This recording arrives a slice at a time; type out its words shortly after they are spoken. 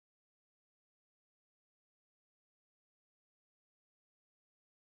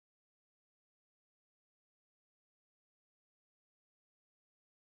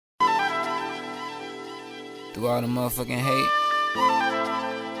Through all the motherfucking hate,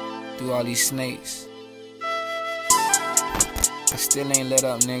 through all these snakes, I still ain't let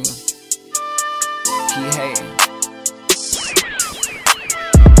up, nigga. Keep hating.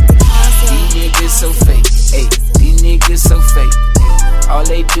 These niggas so fake, ayy. These niggas so fake. All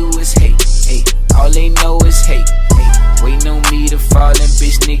they do is hate, ayy. All they know is hate, ayy. Waiting on me to fall and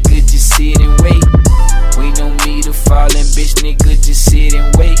bitch nigga just sit and wait. Waiting on me to fall and bitch nigga just sit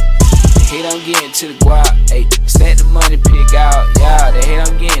and wait. The hate I'm getting to the guap, ayy. Stack the money, pick out, yeah. The hate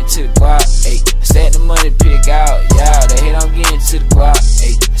I'm getting to the guap, ayy. Stack the money, pick out, yeah. The hate I'm getting to the guap,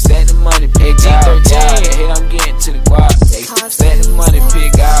 ayy. Stack the money, pick out, yeah. The hate I'm getting to the guap, ayy. Stack the money,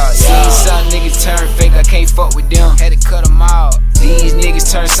 pick out, yeah. See some niggas turn fake, I can't fuck with them. Had to cut them out. These niggas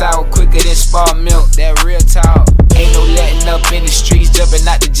turn sour quicker than spark milk. That real talk. Ain't no letting up in the streets, jumping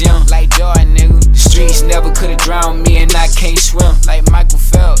out the gym like Jordan, nigga. The streets never could've drowned me and I can't swim like Michael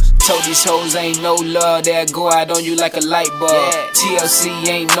Phelps. Told these hoes ain't no love, they'll go out on you like a light bulb. Yeah. TLC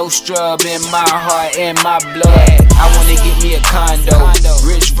ain't no strub in my heart and my blood. I wanna get me a condo,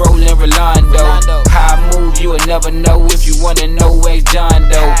 rich rollin' Rolando. How I move, you'll never know if you wanna know where's John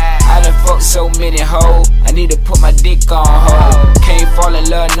Doe. I done fucked so many hoes, I need to put my dick on hold. Can't fall in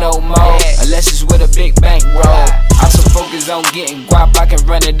love no more, unless it's with a big bankroll. I'm so focused on getting guap, I can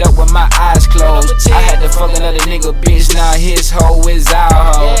run it up with my eyes closed. I had to fuck another nigga bitch, now his hoe is our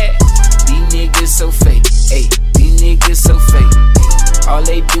hoe. These niggas so fake, ayy. These niggas so fake. All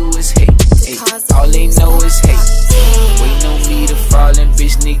they do is hate, ayy. All they know is hate. Waiting on me to fall and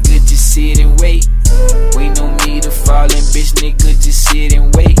bitch nigga just sit and wait. Waiting on me to fall and bitch nigga just sit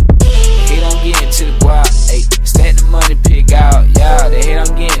and wait. Hate I'm getting to the guap, ayy. Stack the money, pick out, yeah. The hate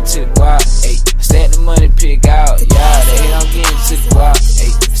I'm getting to the guap, ayy. Stack the money, pick out, yeah. The hate I'm getting to the guap,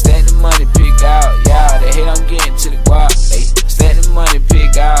 ayy. Stack the money, pick out, yeah. The hate I'm getting to the guap, ayy. Stack the money,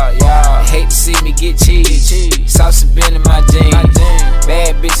 pick out, yeah. Hate to see me get cheese. Sauce and been in my jeans.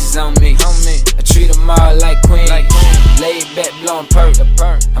 Bad bitches on me. I treat them all like queen. Laid back, blowing perk.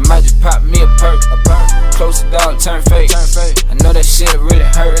 I might just pop me a perk. Close the dog, turn fake. I know that shit really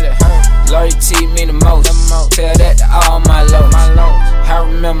hurt. Loyalty mean the most. Tell that to all my lows. I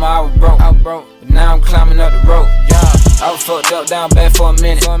remember I was broke, but now I'm climbing up the rope. I was fucked up down bad for a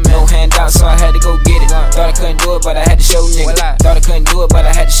minute. No handouts, so I had to go get it. Thought I couldn't do it, but I had to show nigga. Thought I couldn't do it, but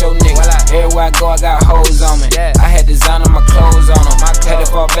I had to show nigga. Everywhere I go, I got hoes on me. I had design on my clothes on them. Had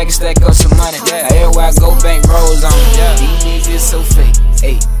to fall back and stack up some money. Everywhere I go, bank rolls on me. These niggas so fake,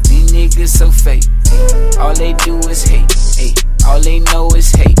 ayy. These niggas so fake. All they do is hate, ayy. All they know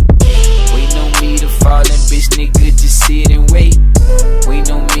is hate. Waiting on me to fall and bitch nigga just sit and wait.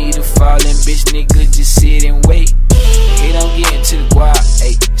 Waiting on me to fall and bitch nigga just sit and wait. Hate I'm getting to the guap,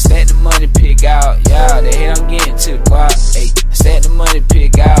 ayy. Stack the money, pick out, yeah. The hate I'm getting to the guap, ayy. Stack the money,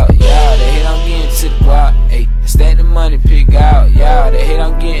 pick out, yeah. The hate I'm getting to the guap, ayy. Stack the money, pick out, yeah. The hate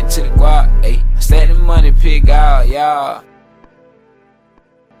I'm getting to the guap, ayy. Stack the money, pick out, yeah.